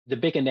the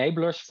big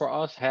enablers for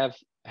us have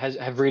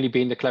really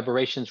been the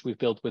collaborations we've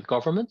built with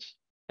governments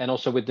and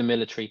also with the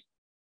military.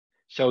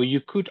 So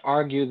you could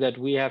argue that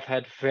we have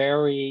had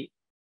very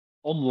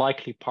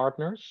unlikely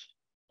partners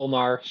on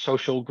our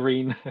social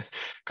green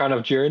kind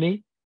of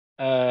journey.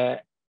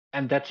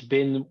 And that's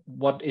been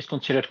what is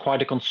considered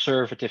quite a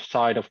conservative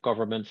side of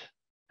government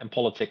and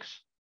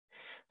politics.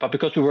 But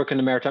because we work in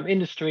the maritime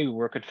industry, we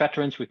work with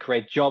veterans, we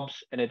create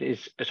jobs, and it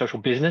is a social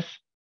business,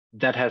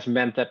 that has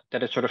meant that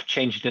it sort of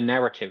changed the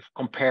narrative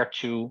compared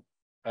to,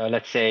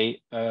 let's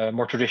say,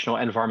 more traditional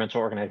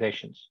environmental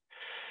organizations.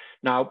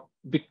 Now,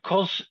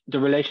 because the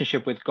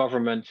relationship with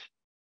government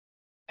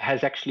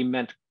has actually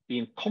meant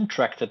being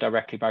contracted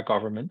directly by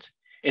government,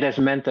 it has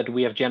meant that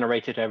we have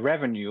generated a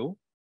revenue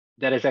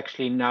that has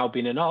actually now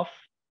been enough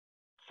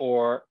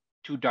for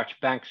 2 Dutch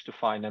banks to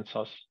finance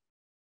us.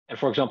 And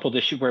for example,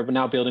 we're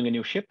now building a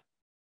new ship,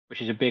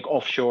 which is a big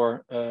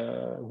offshore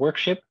work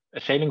ship, a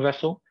sailing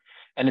vessel,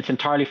 and it's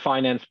entirely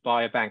financed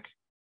by a bank.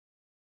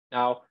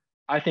 Now,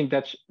 I think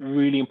that's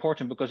really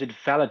important because it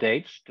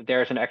validates that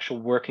there is an actual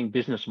working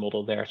business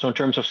model there. So in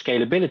terms of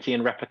scalability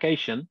and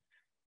replication,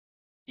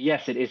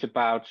 yes, it is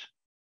about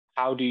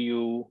how do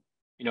you,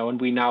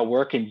 and we now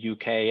work in the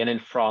UK and in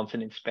France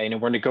and in Spain,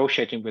 and we're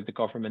negotiating with the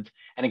government,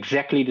 and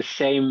exactly the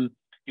same,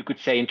 you could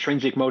say,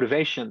 intrinsic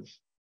motivations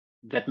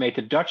that made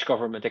the Dutch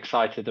government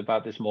excited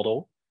about this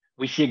model.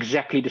 We see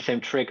exactly the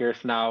same triggers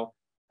now.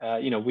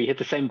 We hit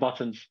the same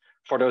buttons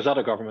for those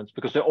other governments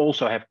because they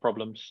also have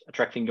problems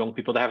attracting young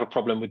people. They have a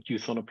problem with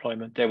youth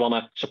unemployment. They want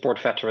to support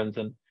veterans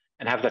and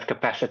have that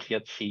capacity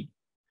at sea.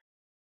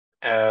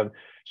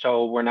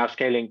 So we're now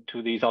scaling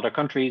to these other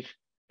countries,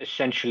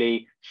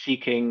 essentially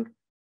seeking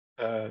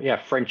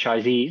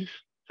franchisees,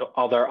 so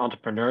other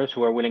entrepreneurs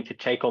who are willing to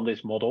take on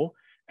this model,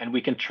 and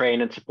we can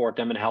train and support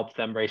them and help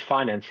them raise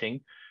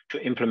financing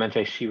to implement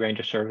a Sea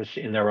Ranger service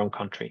in their own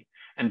country.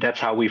 And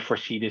that's how we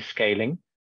foresee this scaling.